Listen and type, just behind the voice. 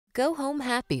Go home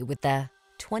happy with the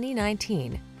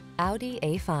 2019 Audi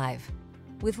A5.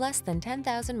 With less than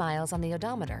 10,000 miles on the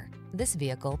odometer, this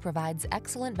vehicle provides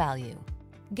excellent value.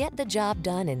 Get the job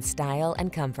done in style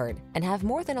and comfort and have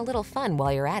more than a little fun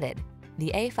while you're at it.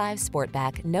 The A5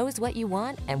 Sportback knows what you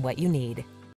want and what you need.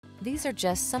 These are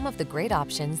just some of the great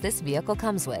options this vehicle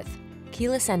comes with: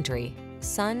 keyless entry,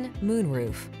 sun,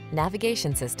 moonroof,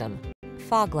 navigation system,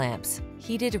 fog lamps,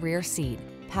 heated rear seat,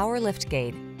 power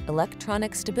liftgate,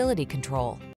 electronic stability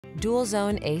control, dual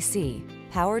zone AC,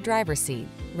 power driver seat,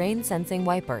 rain sensing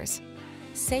wipers.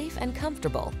 Safe and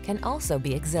comfortable can also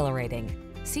be exhilarating.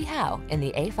 See how in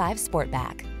the A5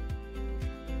 Sportback.